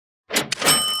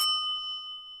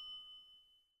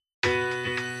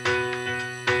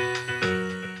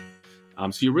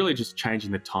So you're really just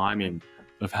changing the timing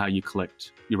of how you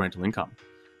collect your rental income.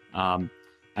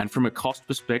 And from a cost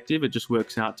perspective, it just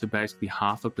works out to basically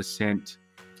 0.5%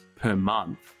 per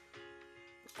month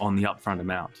on the upfront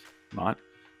amount, right?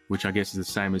 Which I guess is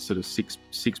the same as sort of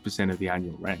 6% of the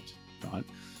annual rent, right?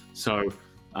 So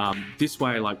this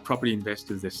way, like property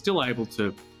investors, they're still able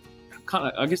to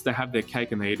I guess they have their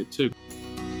cake and they eat it too.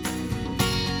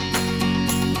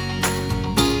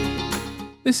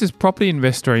 This is Property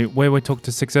Investory, where we talk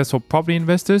to successful property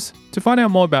investors to find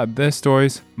out more about their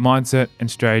stories, mindset, and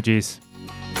strategies.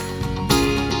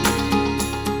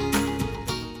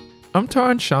 I'm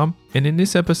Tyron Shum, and in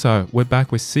this episode, we're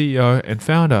back with CEO and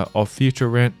founder of Future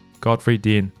Rent, Godfrey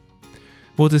Dinh.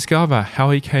 We'll discover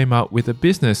how he came up with a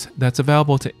business that's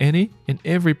available to any and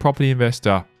every property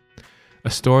investor. A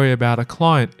story about a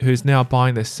client who's now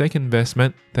buying their second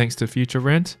investment thanks to Future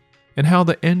Rent, and how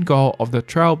the end goal of the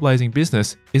trailblazing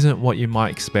business isn't what you might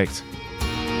expect.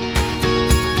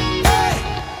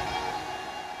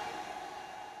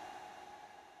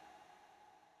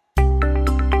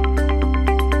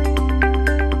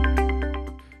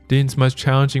 Dinh's most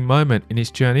challenging moment in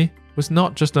his journey was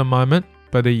not just a moment,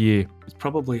 but a year. It's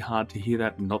probably hard to hear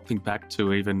that and not think back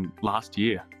to even last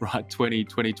year, right?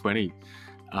 2020.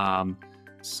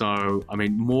 So, I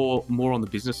mean, more on the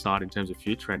business side in terms of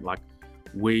Future Rent, like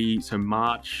so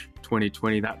March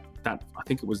 2020, that I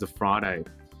think it was the Friday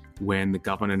when the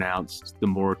government announced the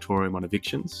moratorium on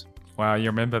evictions. Wow, you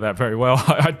remember that very well.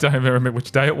 I don't even remember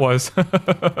which day it was.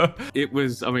 It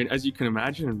was, I mean, as you can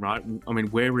imagine, right? I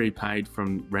mean, we're repaid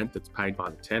from rent that's paid by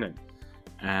the tenant.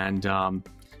 And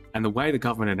the way the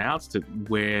government announced it,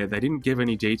 where they didn't give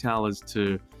any detail as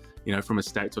to, from a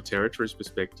states or territories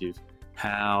perspective,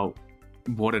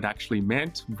 what it actually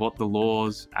meant, what the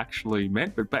laws actually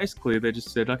meant. But basically they just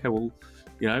said, okay, well,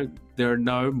 there are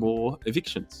no more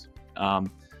evictions.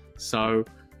 So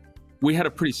we had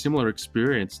a pretty similar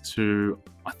experience to,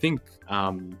 I think,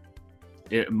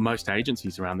 most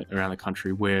agencies around the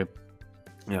country, where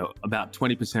about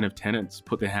 20% of tenants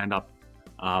put their hand up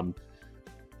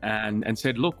and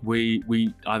said, look,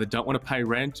 we either don't want to pay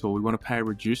rent, or we want to pay a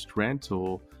reduced rent,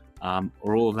 or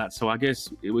all of that. So I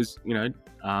guess it was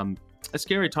a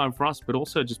scary time for us, but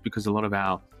also just because a lot of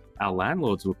our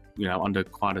landlords were under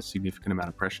quite a significant amount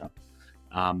of pressure.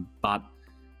 But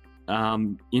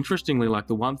interestingly, like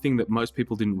the one thing that most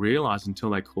people didn't realize until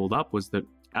they called up was that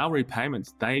our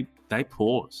repayments, they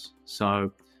pause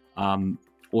so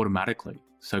automatically.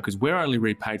 So because we're only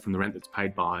repaid from the rent that's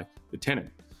paid by the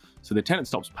tenant. So the tenant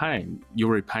stops paying,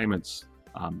 your repayments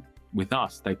with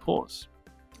us, they pause.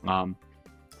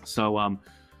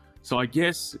 So I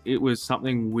guess it was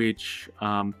something which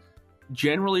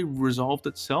generally resolved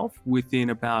itself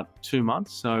within about 2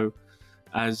 months. So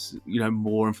as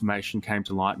more information came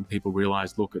to light and people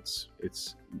realized, look,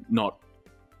 it's not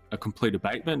a complete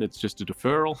abatement, it's just a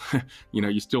deferral.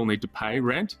 You still need to pay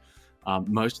rent.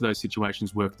 Most of those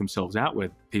situations worked themselves out, where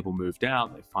people moved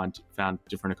out, they found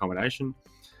different accommodation.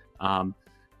 And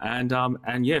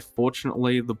yeah,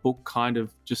 fortunately, the book kind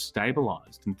of just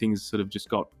stabilized and things sort of just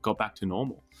got back to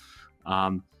normal.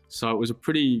 So it was a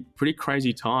pretty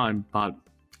crazy time, but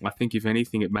I think if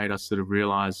anything, it made us sort of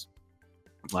realize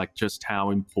like just how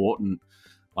important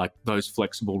like those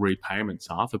flexible repayments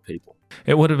are for people.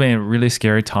 It would have been a really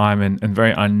scary time and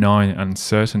very unknown,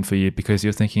 uncertain for you, because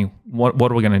you're thinking, what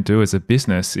are we going to do as a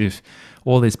business if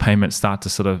all these payments start to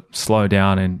sort of slow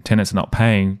down and tenants are not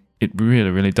paying? It really,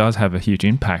 really does have a huge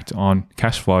impact on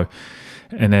cash flow.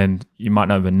 And then you might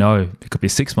not even know, it could be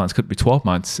 6 months, could be 12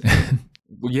 months.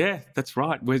 Well, yeah, that's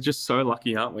right. We're just so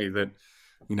lucky, aren't we, that,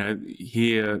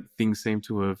 here things seem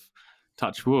to have,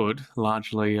 touch wood,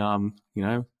 largely,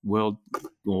 world,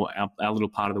 or our little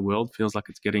part of the world feels like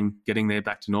it's getting there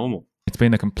back to normal. It's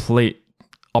been a complete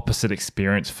opposite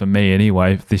experience for me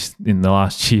anyway, this in the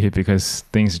last year, because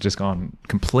things have just gone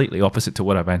completely opposite to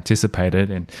what I've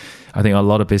anticipated. And I think a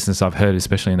lot of business I've heard,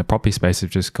 especially in the property space, have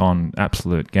just gone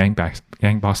absolute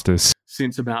gangbusters.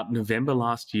 Since about November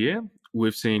last year,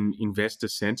 we've seen investor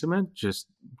sentiment just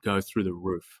go through the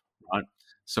roof, right?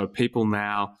 So people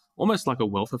now, almost like a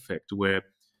wealth effect, where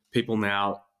people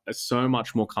now are so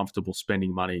much more comfortable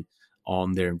spending money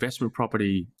on their investment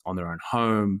property, on their own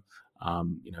home,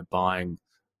 buying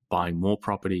more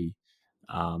property.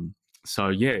 So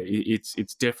yeah,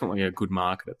 it's definitely a good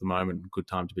market at the moment, good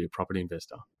time to be a property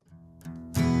investor.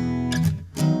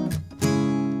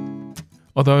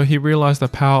 Although he realised the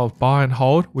power of buy and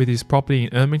hold with his property in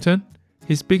Ermington,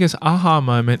 his biggest aha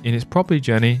moment in his property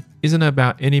journey isn't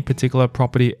about any particular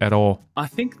property at all. I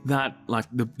think that like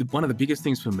one of the biggest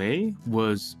things for me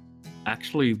was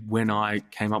actually when I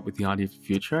came up with the idea for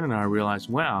Future, and I realised,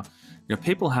 wow,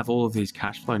 people have all of these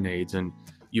cash flow needs, and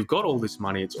you've got all this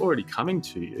money, it's already coming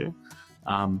to you.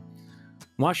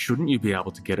 Why shouldn't you be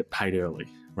able to get it paid early,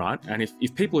 right? And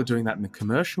if people are doing that in the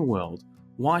commercial world,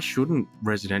 why shouldn't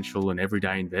residential and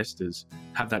everyday investors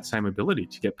have that same ability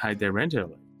to get paid their rent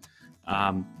early?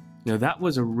 That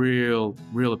was a real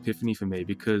epiphany for me,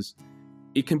 because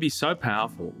it can be so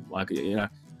powerful. Like,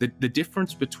 the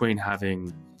difference between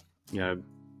having,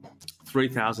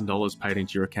 $3,000 paid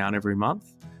into your account every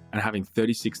month and having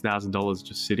 $36,000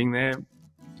 just sitting there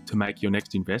to make your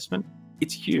next investment,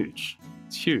 it's huge.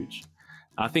 It's huge.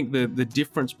 I think the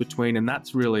difference between, and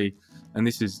that's really, and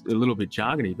this is a little bit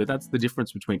jargony, but that's the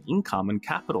difference between income and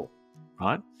capital,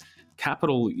 right?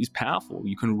 Capital is powerful.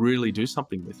 You can really do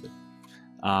something with it.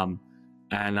 And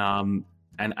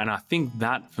I think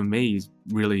that for me has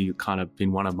really kind of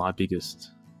been one of my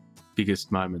biggest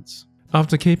moments.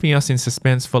 After keeping us in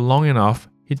suspense for long enough,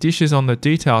 he dishes on the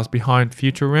details behind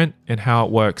Future Rent and how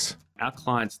it works. Our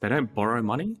clients, they don't borrow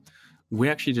money. We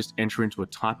actually just enter into a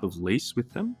type of lease with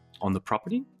them on the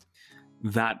property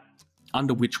that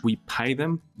under which we pay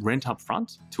them rent up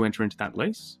front to enter into that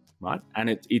lease, right? And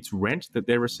it's rent that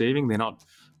they're receiving. They're not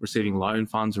receiving loan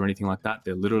funds or anything like that.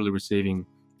 They're literally receiving,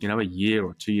 a year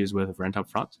or 2 years worth of rent up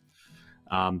front.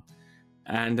 And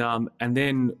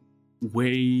then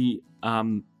we,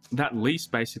 that lease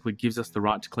basically gives us the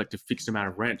right to collect a fixed amount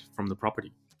of rent from the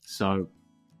property. So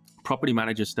property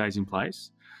manager stays in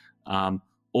place.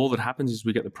 All that happens is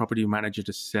we get the property manager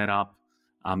to set up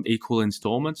equal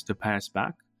installments to pay us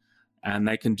back, and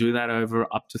they can do that over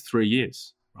up to 3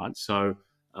 years, right? So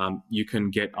you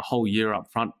can get a whole year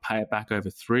up front, pay it back over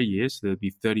 3 years. So there'll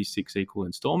be 36 equal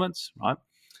installments, right?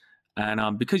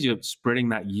 And because you're spreading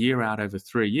that year out over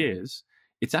 3 years,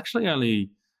 it's actually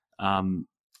only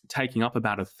taking up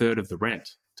about a third of the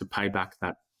rent to pay back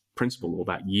that principal or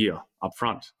that year up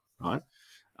front, right?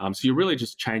 So you're really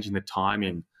just changing the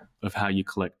timing of how you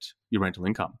collect your rental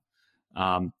income.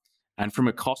 And from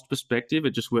a cost perspective,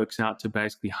 it just works out to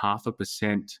basically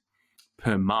 0.5%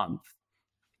 per month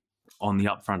on the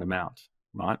upfront amount,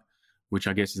 right? Which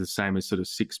I guess is the same as sort of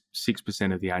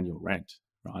 6% of the annual rent,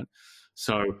 right?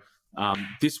 So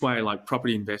this way, like,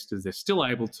 property investors, they're still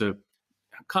able to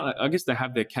I guess they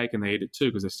have their cake and they eat it too,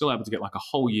 because they're still able to get like a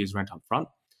whole year's rent up front,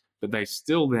 but they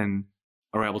still then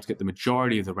are able to get the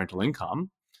majority of the rental income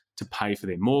to pay for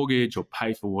their mortgage or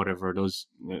pay for whatever it is,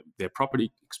 their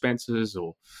property expenses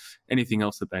or anything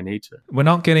else that they need to. We're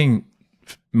not getting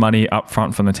money up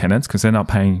front from the tenants because they're not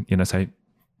paying,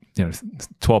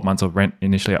 12 months of rent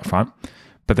initially up front,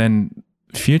 but then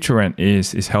Future Rent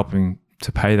is helping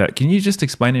to pay that. Can you just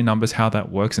explain in numbers how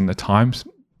that works and the times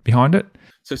behind it?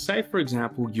 So say, for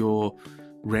example, your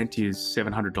rent is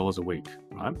 $700 a week,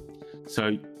 right?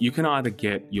 So you can either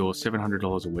get your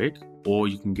 $700 a week, or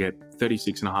you can get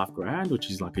 36.5 grand,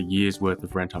 which is like a year's worth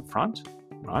of rent up front,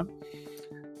 right?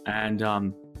 And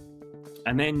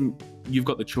then you've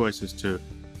got the choice as to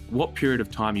what period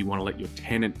of time you want to let your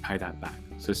tenant pay that back.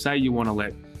 So say you want to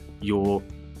let your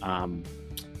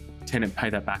tenant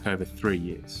pay that back over 3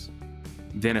 years.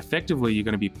 Then effectively you're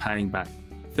going to be paying back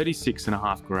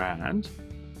 36.5 grand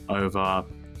over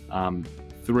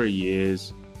 3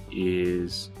 years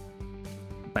is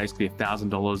basically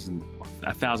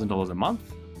 $1,000 a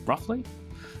month, roughly,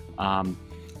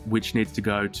 which needs to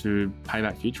go to pay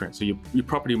that Future Rent. So your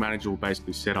property manager will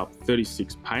basically set up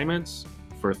 36 payments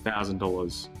for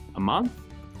 $1,000 a month,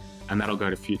 and that'll go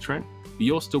to Future Rent. But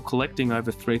you're still collecting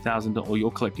over $3,000, or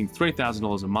you're collecting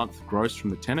 $3,000 a month gross from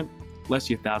the tenant, less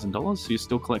your $1,000. So you're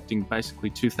still collecting basically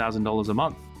 $2,000 a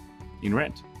month in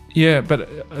rent. Yeah, but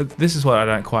this is what I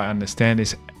don't quite understand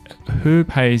is who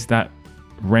pays that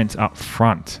rent up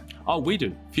front? Oh, we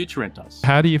do. Future Rent does.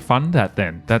 How do you fund that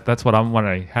then? That's what I'm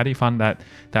wondering. How do you fund that?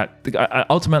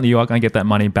 Ultimately, you are going to get that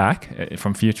money back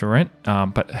from Future Rent,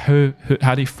 but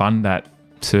how do you fund that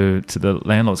to the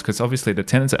landlords? Because obviously the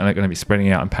tenants are going to be spreading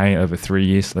out and paying over 3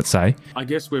 years, let's say. I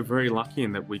guess we're very lucky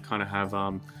in that we kind of have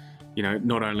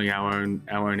not only our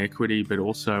own equity, but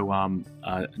also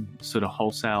sort of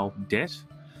wholesale debt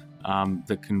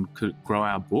that could grow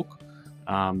our book.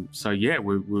 So yeah,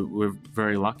 we're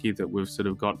very lucky that we've sort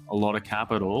of got a lot of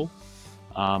capital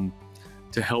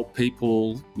to help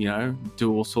people,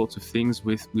 do all sorts of things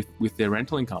with their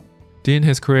rental income. Dinh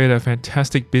has created a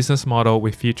fantastic business model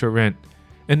with Future Rent,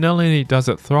 and not only does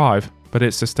it thrive, but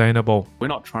it's sustainable. We're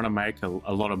not trying to make a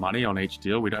lot of money on each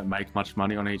deal. We don't make much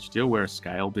money on each deal. We're a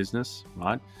scale business,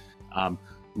 right?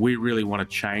 We really want to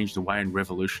change the way and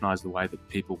revolutionize the way that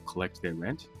people collect their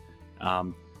rent.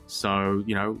 So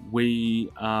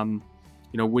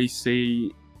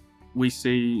we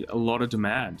see a lot of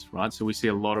demand, right? So we see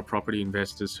a lot of property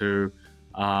investors who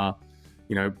are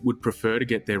would prefer to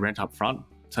get their rent up front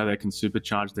so they can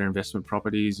supercharge their investment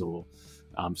properties or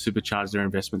supercharge their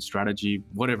investment strategy,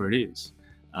 whatever it is.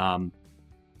 And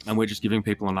we're just giving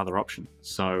people another option.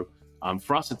 So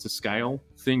for us, it's a scale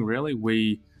thing, really.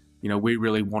 We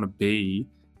really want to be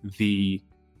the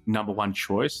number one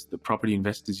choice that property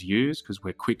investors use because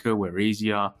we're quicker, we're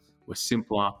easier, we're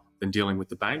simpler than dealing with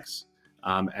the banks.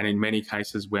 And in many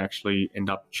cases, we actually end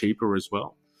up cheaper as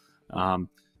well.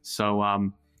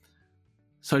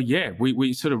 So yeah,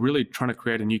 we sort of really trying to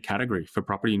create a new category for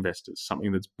property investors,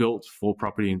 something that's built for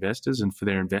property investors and for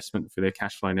their investment, for their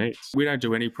cash flow needs. We don't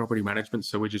do any property management,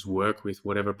 so we just work with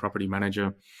whatever property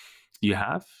manager you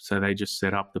have. So they just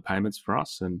set up the payments for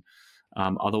us, and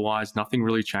otherwise nothing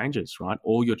really changes, right?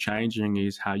 All you're changing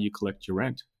is how you collect your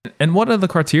rent. And what are the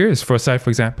criteria for, say, for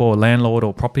example, a landlord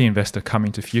or property investor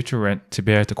coming to Future Rent to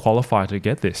be able to qualify to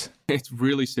get this? It's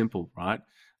really simple, right?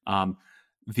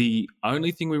 The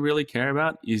only thing we really care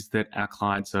about is that our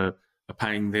clients are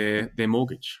paying their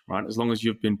mortgage, right? As long as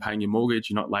you've been paying your mortgage,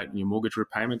 you're not late in your mortgage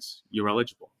repayments, you're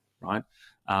eligible, right?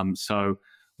 So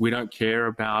we don't care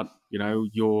about,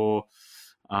 your,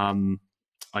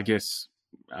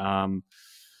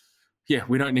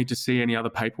 we don't need to see any other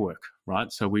paperwork,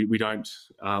 right? So we don't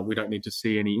need to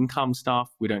see any income stuff.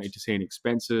 We don't need to see any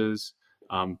expenses.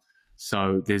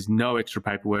 So there's no extra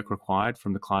paperwork required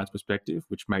from the client's perspective,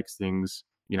 which makes things,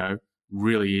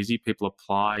 really easy. People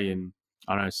apply in,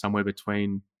 somewhere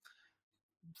between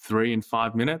 3 and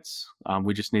 5 minutes.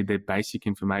 We just need their basic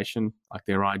information, like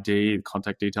their ID, the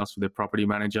contact details for their property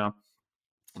manager.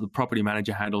 The property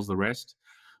manager handles the rest.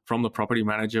 From the property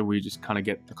manager, we just kind of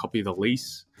get a copy of the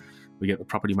lease. We get the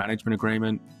property management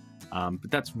agreement. But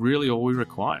that's really all we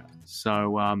require.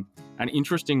 So, and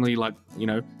interestingly, a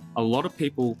lot of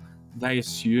people, they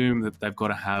assume that they've got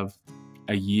to have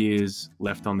a year's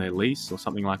left on their lease or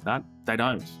something like that. They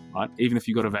don't, right? Even if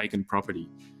you've got a vacant property,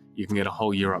 you can get a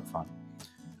whole year up front.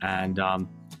 And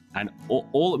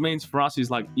all it means for us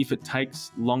is if it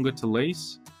takes longer to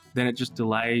lease, then it just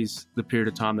delays the period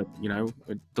of time that,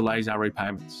 it delays our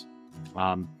repayments.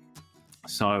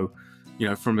 So,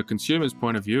 from a consumer's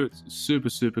point of view, it's super,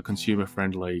 super consumer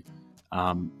friendly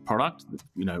product,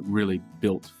 really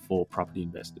built for property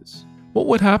investors. What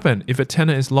would happen if a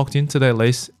tenant is locked into their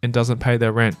lease and doesn't pay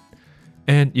their rent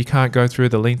and you can't go through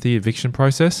the lengthy eviction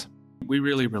process? We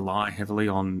really rely heavily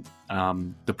on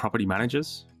the property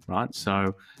managers, right?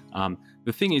 So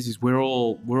the thing is we're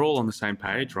all on the same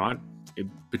page, right?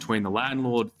 Between the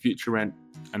landlord, Future Rent,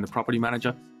 and the property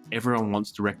manager, everyone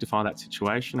wants to rectify that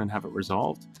situation and have it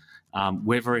resolved.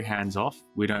 We're very hands off.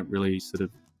 We don't really sort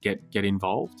of get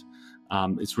involved.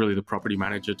 It's really the property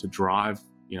manager to drive,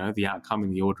 the outcome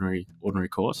in the ordinary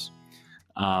course.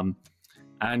 That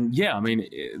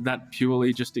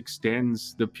purely just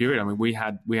extends the period. We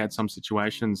had some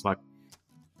situations like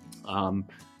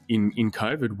in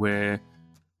COVID where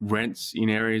rents in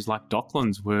areas like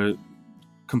Docklands were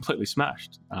completely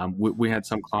smashed. We had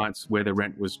some clients where the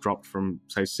rent was dropped from,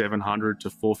 say, $700 to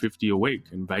 $450 a week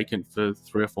and vacant for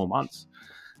 3 or 4 months.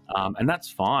 And that's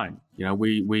fine.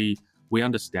 We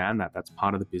understand that. That's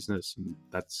part of the business. And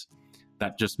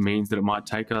that just means that it might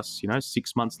take us,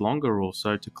 6 months longer or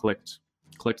so to collect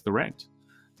the rent.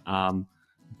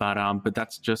 But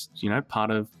that's just,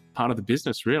 part of the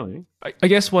business, really. I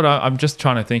guess what I'm just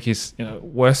trying to think is,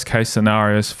 worst case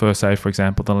scenarios for, say, for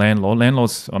example, the landlord.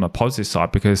 Landlord's on a positive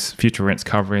side because Future Rent's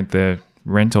covering their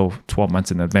rental 12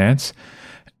 months in advance.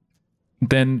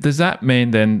 Then does that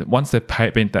mean then once they've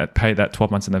paid that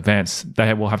 12 months in advance,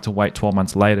 they will have to wait 12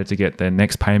 months later to get their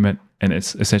next payment? And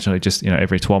it's essentially just,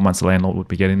 every 12 months the landlord would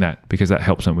be getting that because that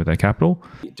helps them with their capital?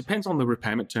 It depends on the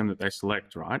repayment term that they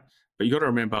select, right? But you got to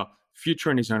remember, Future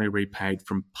Rent is only repaid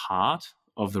from part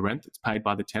of the rent that's paid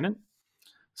by the tenant.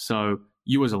 So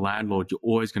you as a landlord, you're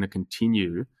always going to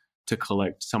continue to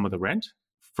collect some of the rent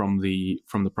from the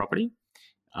property.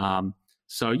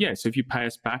 So if you pay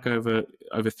us back over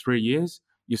 3 years,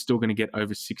 you're still going to get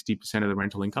over 60% of the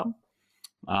rental income.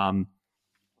 And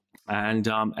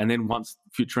then once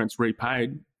Future Rent's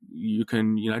repaid, you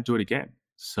can do it again.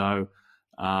 So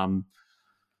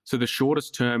the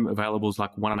shortest term available is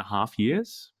 1.5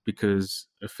 years because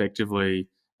effectively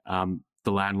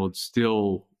the landlord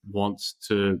still wants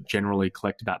to generally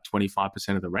collect about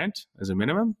 25% of the rent as a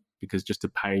minimum because just to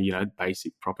pay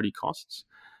basic property costs.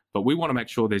 But we want to make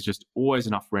sure there's just always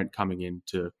enough rent coming in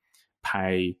to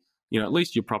pay, at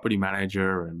least your property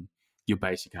manager and your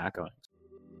basic outgoings.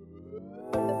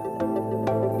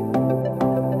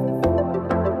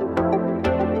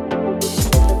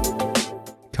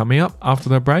 Coming up after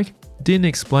the break, Dinh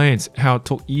explains how it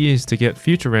took years to get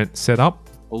Future Rent set up.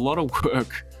 A lot of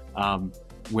work,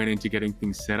 went into getting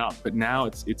things set up, but now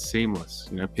it's seamless.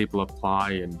 People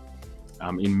apply in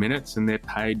minutes, and they're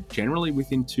paid generally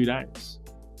within 2 days.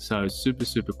 So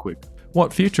super quick.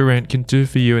 What Future Rent can do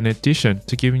for you in addition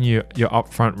to giving you your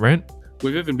upfront rent?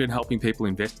 We've even been helping people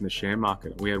invest in the share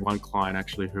market. We had one client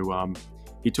actually who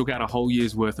he took out a whole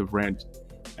year's worth of rent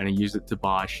and he used it to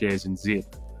buy shares in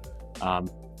Zip.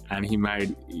 And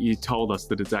he told us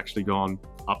that it's actually gone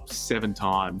up 7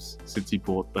 times since he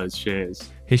bought those shares.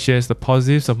 He shares the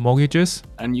positives of mortgages.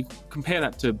 And you compare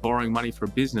that to borrowing money for a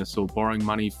business or borrowing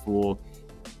money for,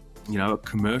 a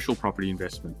commercial property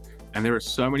investment. And there are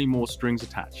so many more strings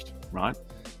attached, right?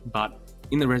 But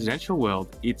in the residential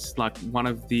world, it's like one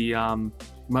of the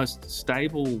most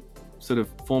stable sort of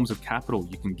forms of capital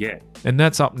you can get. And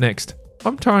that's up next.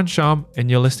 I'm Taran Sham,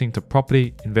 and you're listening to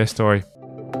Property Investory.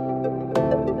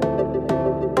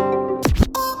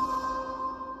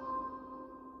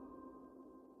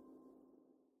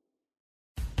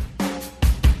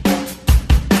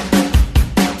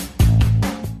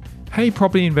 Hey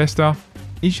property investor,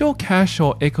 is your cash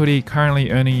or equity currently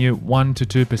earning you 1 to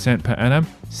 2% per annum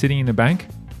sitting in the bank?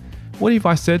 What if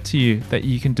I said to you that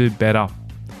you can do better?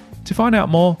 To find out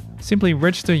more, simply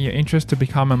register your interest to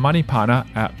become a money partner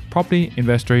at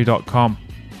propertyinvestory.com.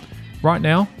 Right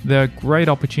now, there are great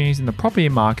opportunities in the property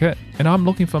market, and I'm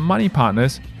looking for money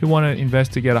partners who want to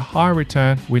invest to get a high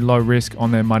return with low risk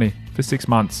on their money for 6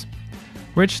 months.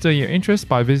 Register your interest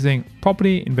by visiting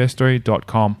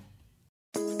propertyinvestory.com.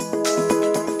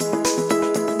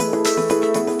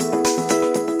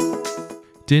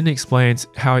 Dinh explains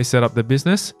how he set up the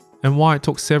business and why it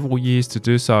took several years to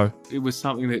do so. It was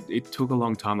something that it took a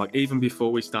long time. Like even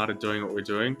before we started doing what we're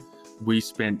doing, we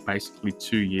spent basically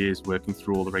 2 years working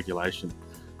through all the regulation.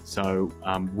 So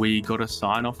we got a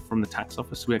sign off from the tax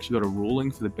office. We actually got a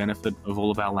ruling for the benefit of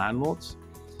all of our landlords,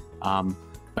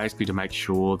 basically to make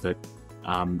sure that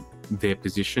their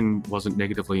position wasn't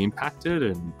negatively impacted.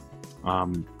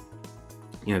 And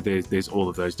there's all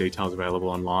of those details available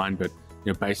online, but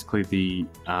basically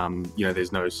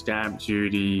there's no stamp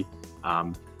duty,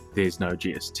 there's no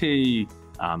GST,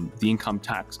 the income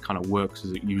tax kind of works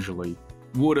as it usually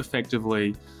would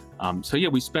effectively.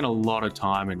 We spent a lot of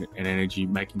time and energy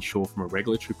making sure from a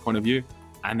regulatory point of view,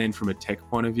 and then from a tech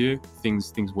point of view,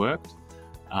 things worked.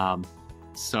 A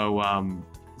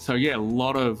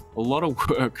lot of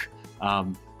work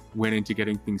went into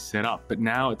getting things set up, but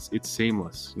now it's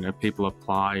seamless. People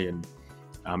apply in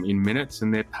minutes,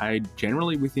 and they're paid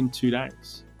generally within 2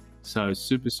 days. So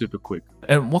super quick.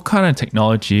 And what kind of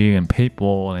technology and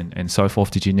people and so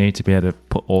forth did you need to be able to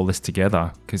put all this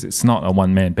together? Because it's not a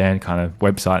one-man band kind of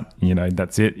website,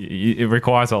 that's it. It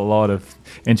requires a lot of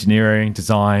engineering,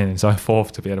 design and so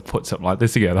forth to be able to put something like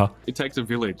this together. It takes a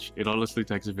village. It honestly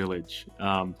takes a village.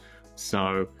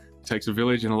 So it takes a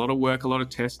village and a lot of work, a lot of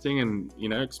testing and,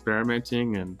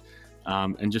 experimenting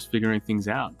and just figuring things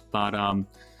out.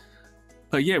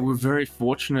 But yeah, we're very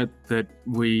fortunate that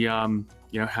we,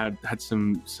 had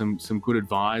some good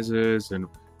advisors, and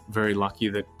very lucky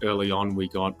that early on we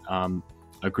got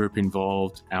a group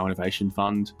involved, our innovation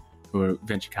fund, who are a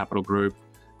venture capital group,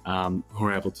 who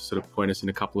were able to sort of point us in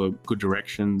a couple of good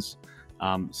directions.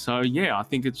 I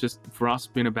think it's just for us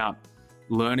been about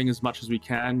learning as much as we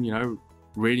can,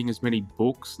 reading as many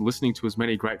books, listening to as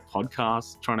many great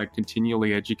podcasts, trying to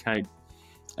continually educate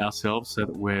ourselves so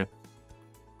that we're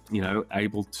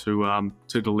able to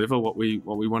deliver what we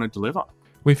want to deliver.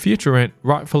 With Future Rent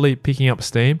rightfully picking up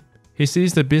steam, he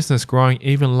sees the business growing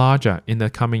even larger in the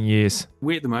coming years.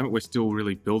 At the moment, we're still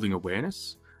really building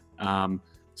awareness. It's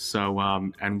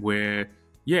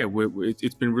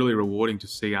been really rewarding to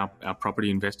see our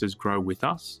property investors grow with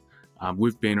us.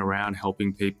 We've been around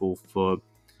helping people for,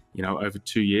 over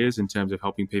 2 years in terms of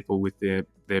helping people with their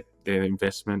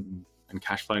investment and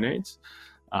cash flow needs.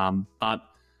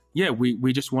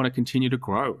 We just want to continue to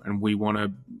grow, and we want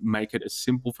to make it as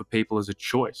simple for people as a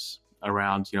choice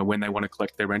around, when they want to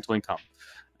collect their rental income.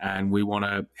 And we want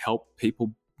to help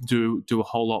people do a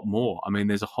whole lot more. I mean,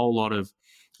 there's a whole lot of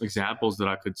examples that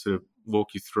I could sort of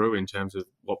walk you through in terms of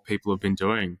what people have been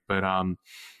doing. But I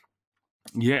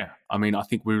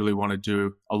think we really want to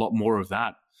do a lot more of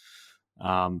that.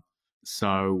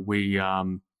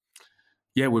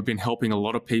 We've been helping a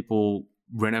lot of people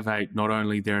renovate not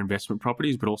only their investment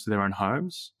properties, but also their own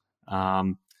homes.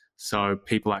 So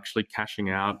people actually cashing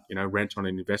out, rent on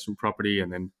an investment property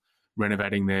and then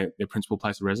renovating their principal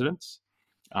place of residence.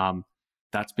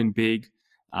 That's been big.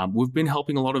 We've been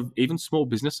helping a lot of even small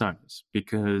business owners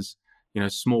because,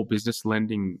 small business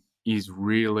lending is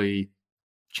really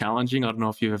challenging. I don't know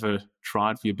if you've ever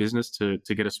tried for your business to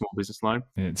get a small business loan.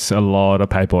 It's a lot of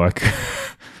paperwork.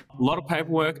 A lot of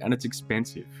paperwork, and it's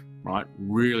expensive, right?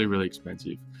 Really, really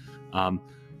expensive.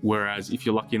 Whereas if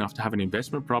you're lucky enough to have an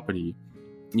investment property,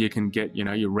 you can get,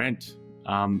 your rent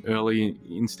early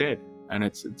instead, and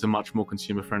it's a much more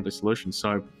consumer-friendly solution.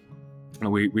 So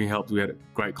we had a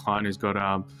great client who's got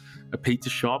a pizza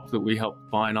shop that we helped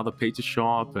buy another pizza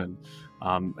shop, and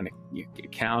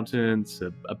accountants,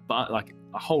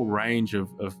 a whole range of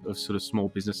sort of small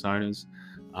business owners.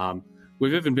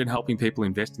 We've even been helping people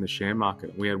invest in the share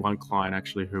market. We had one client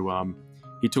actually who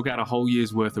he took out a whole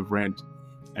year's worth of rent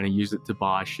and he used it to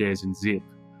buy shares in Zip.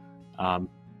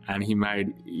 And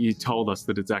he told us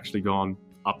that it's actually gone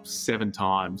up 7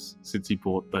 times since he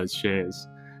bought those shares.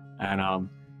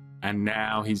 And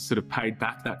now he's sort of paid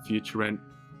back that future rent.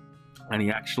 And he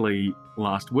actually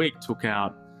last week took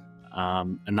out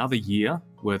another year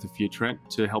worth of future rent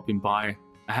to help him buy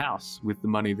a house with the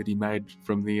money that he made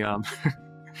from the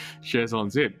shares on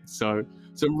Zip. So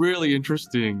some really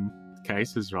interesting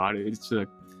cases, right?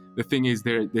 The thing is,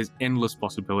 there's endless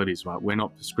possibilities, right? We're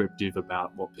not prescriptive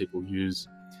about what people use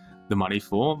the money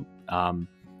for.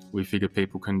 We figure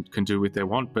people can do what they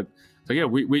want, but so yeah,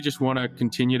 we just want to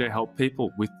continue to help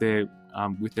people with their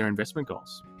investment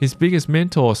goals. His biggest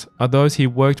mentors are those he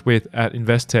worked with at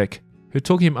Investec, who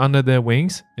took him under their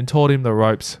wings and taught him the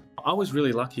ropes. I was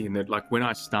really lucky in that, like when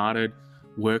I started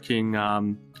working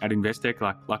at Investec,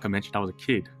 like I mentioned, I was a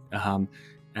kid,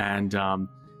 and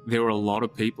there were a lot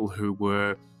of people who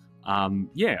were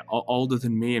older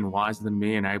than me and wiser than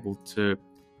me and able to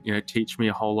teach me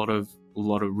a lot of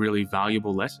really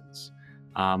valuable lessons.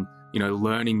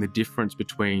 Learning the difference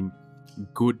between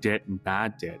good debt and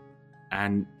bad debt,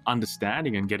 and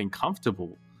understanding and getting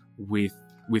comfortable with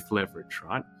leverage,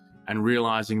 right? And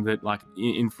realizing that, like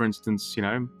in for instance,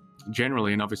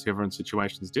 generally, and obviously everyone's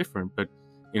situation is different, but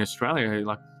in Australia,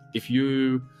 like if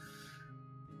you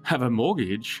have a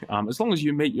mortgage, as long as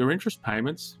you meet your interest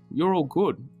payments, you're all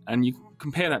good. And you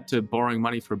compare that to borrowing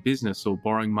money for a business or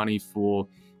borrowing money for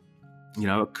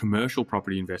a commercial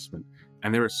property investment,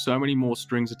 and there are so many more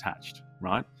strings attached,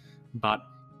 right? But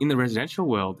in the residential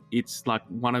world, it's like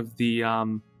one of the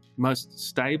most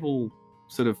stable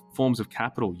sort of forms of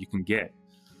capital you can get.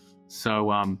 So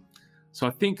I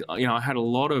think I had a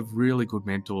lot of really good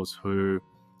mentors who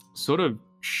sort of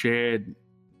shared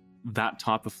that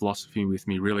type of philosophy with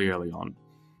me really early on,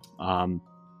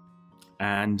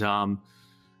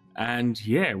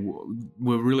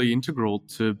 were really integral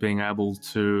to being able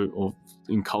to, or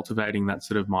in cultivating that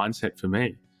sort of mindset for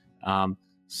me. I'm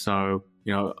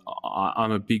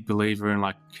a big believer in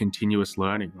like continuous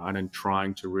learning, right? And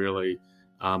trying to really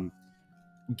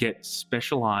get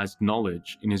specialized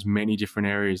knowledge in as many different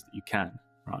areas that you can,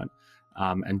 right?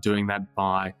 And doing that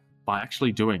by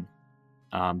actually doing,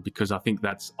 because I think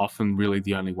that's often really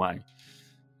the only way.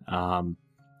 And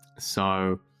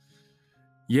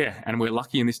we're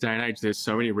lucky in this day and age. There's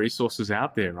so many resources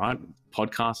out there, right?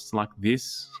 Podcasts like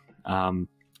this,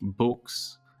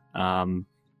 books,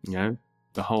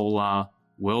 the whole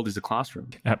world is a classroom.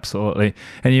 Absolutely.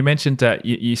 And you mentioned that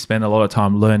you spend a lot of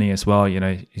time learning as well. As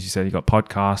you said, you got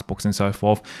podcasts, books and so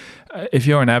forth. If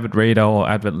you're an avid reader or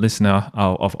avid listener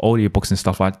of audiobooks and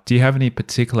stuff like that, do you have any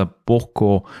particular book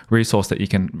or resource that you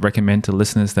can recommend to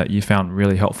listeners that you found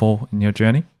really helpful in your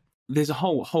journey? There's a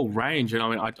whole range. And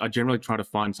I generally try to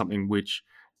find something which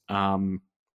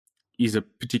is a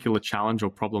particular challenge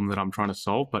or problem that I'm trying to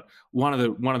solve. But one of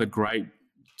the great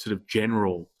sort of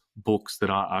general books that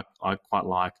I quite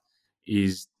like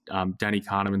is Danny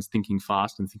Kahneman's Thinking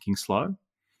Fast and Thinking Slow,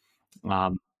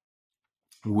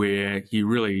 where he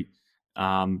really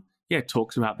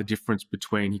talks about the difference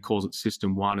between, he calls it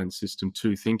System 1 and System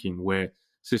 2 thinking, where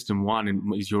System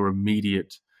 1 is your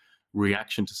immediate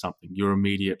reaction to something, your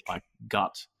immediate like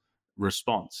gut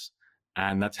response.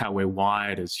 And that's how we're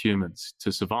wired as humans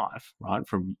to survive, right?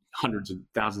 From hundreds of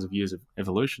thousands of years of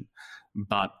evolution.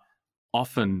 But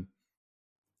often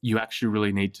you actually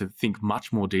really need to think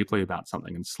much more deeply about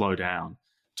something and slow down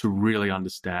to really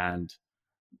understand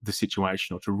the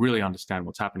situation or to really understand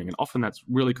what's happening. And often that's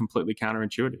really completely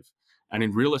counterintuitive. And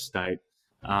in real estate,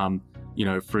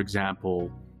 for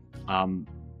example,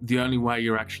 the only way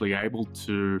you're actually able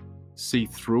to see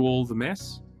through all the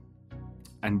mess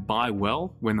and buy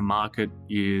well when the market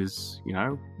is,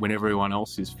 when everyone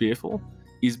else is fearful,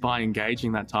 is by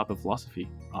engaging that type of philosophy,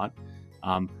 right?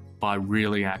 By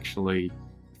really actually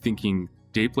thinking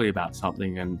deeply about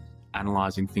something and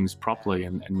analyzing things properly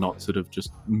and not sort of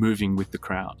just moving with the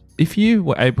crowd. If you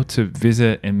were able to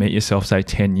visit and meet yourself, say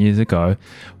 10 years ago,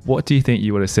 what do you think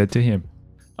you would have said to him?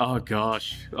 Oh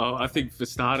gosh. Oh, I think for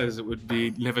starters, it would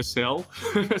be never sell.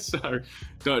 So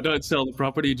don't sell the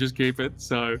property, just keep it.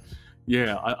 So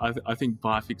yeah, I think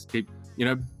buy, fix, keep.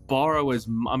 Borrowers.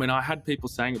 I mean, I had people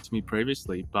saying it to me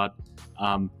previously, but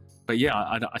yeah,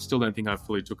 I still don't think I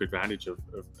fully took advantage of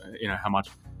how much.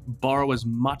 Borrow as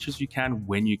much as you can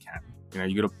when you can.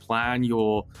 You got to plan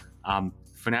your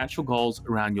financial goals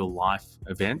around your life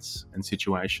events and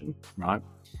situation, right?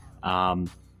 I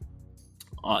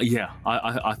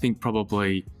think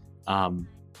probably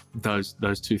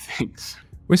those two things.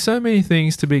 With so many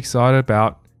things to be excited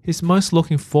about, he's most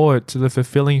looking forward to the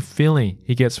fulfilling feeling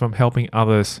he gets from helping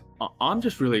others. I'm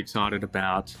just really excited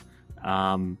about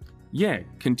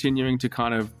continuing to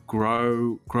kind of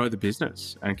grow the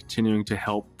business and continuing to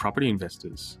help property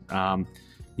investors. I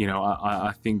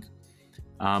think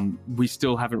we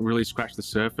still haven't really scratched the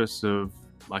surface of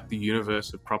like the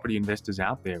universe of property investors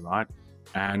out there, right?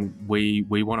 And we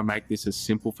want to make this as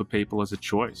simple for people as a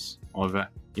choice of, how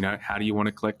do you want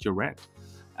to collect your rent?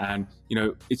 And,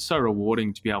 it's so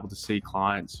rewarding to be able to see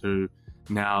clients who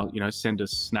now, send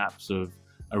us snaps of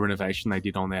a renovation they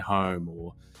did on their home,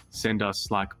 or send us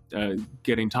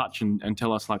get in touch and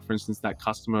tell us, for instance, that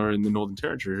customer in the Northern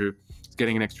Territory who is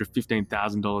getting an extra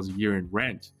 $15,000 a year in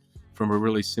rent from a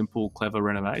really simple, clever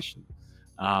renovation.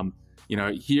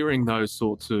 Hearing those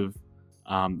sorts of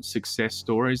success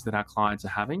stories that our clients are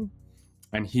having,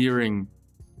 and hearing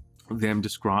them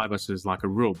describe us as like a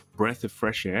real breath of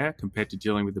fresh air compared to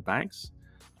dealing with the banks.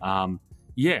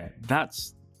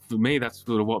 That's for me, that's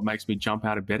sort of what makes me jump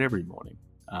out of bed every morning.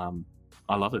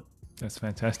 I love it. That's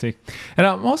fantastic. And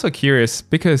I'm also curious,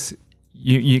 because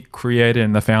you created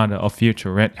and the founder of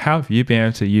Future Rent, how have you been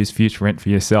able to use Future Rent for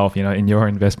yourself, in your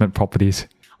investment properties?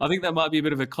 I think that might be a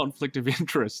bit of a conflict of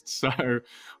interest. So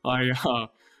I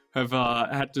have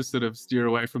had to sort of steer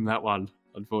away from that one,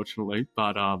 unfortunately.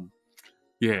 But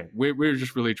we're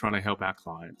just really trying to help our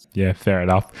clients. Yeah, fair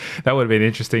enough. That would have been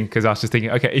interesting, because I was just thinking,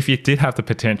 okay, if you did have the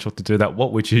potential to do that,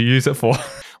 what would you use it for?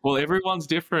 Well, everyone's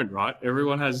different, right?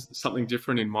 Everyone has something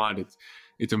different in mind.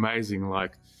 It's amazing.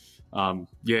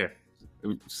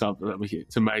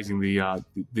 It's amazing. The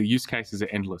use cases are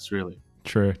endless, really.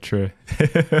 True.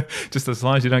 Just as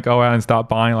long as you don't go out and start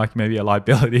buying maybe a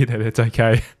liability, then it's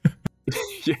okay.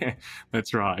 Yeah,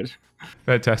 that's right.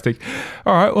 Fantastic.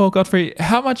 All right. Well, Godfrey,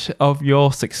 how much of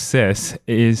your success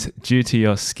is due to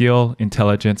your skill,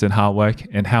 intelligence, and hard work,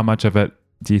 and how much of it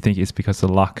do you think is because of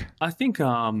luck? I think,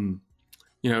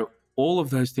 all of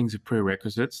those things are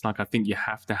prerequisites. I think you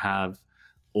have to have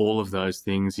all of those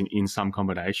things in some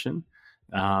combination.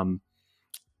 I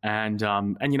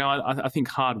think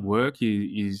hard work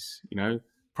is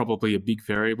probably a big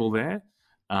variable there.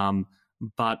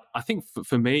 But I think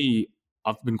for me,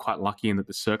 I've been quite lucky in that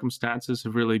the circumstances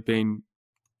have really been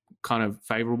kind of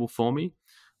favorable for me,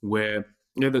 where,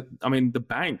 the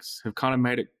banks have kind of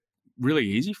made it really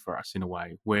easy for us in a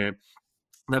way, where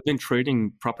they've been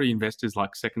treating property investors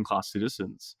like second-class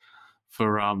citizens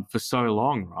for so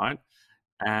long, right?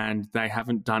 And they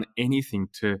haven't done anything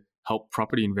to help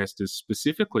property investors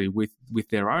specifically with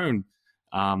their own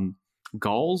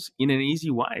goals in an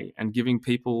easy way, and giving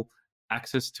people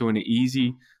access to an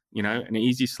easy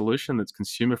solution that's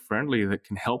consumer friendly, that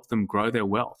can help them grow their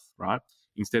wealth, right?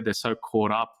 Instead, they're so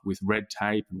caught up with red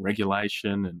tape and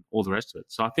regulation and all the rest of it.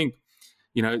 So I think,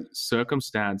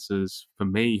 circumstances for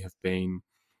me have been,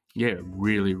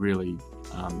 really, really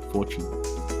fortunate.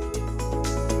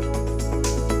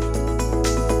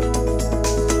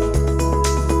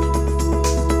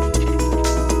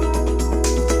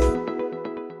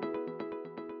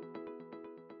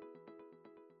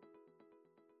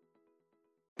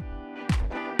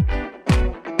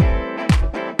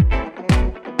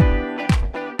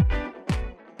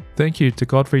 Thank you to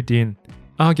Godfrey Dinh,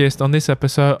 our guest on this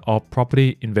episode of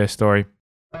Property Investory.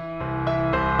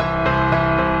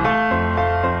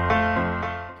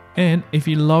 And if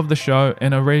you love the show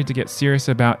and are ready to get serious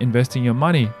about investing your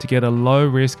money to get a low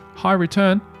risk, high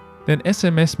return, then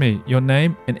SMS me your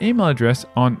name and email address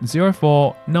on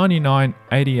 04 99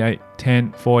 88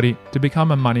 10 40 to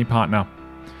become a money partner.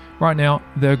 Right now,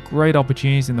 there are great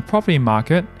opportunities in the property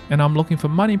market, and I'm looking for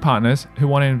money partners who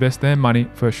want to invest their money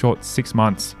for a short 6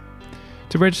 months.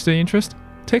 To register interest,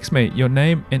 text me your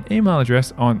name and email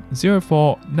address on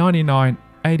 04 99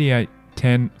 88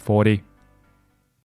 10 40.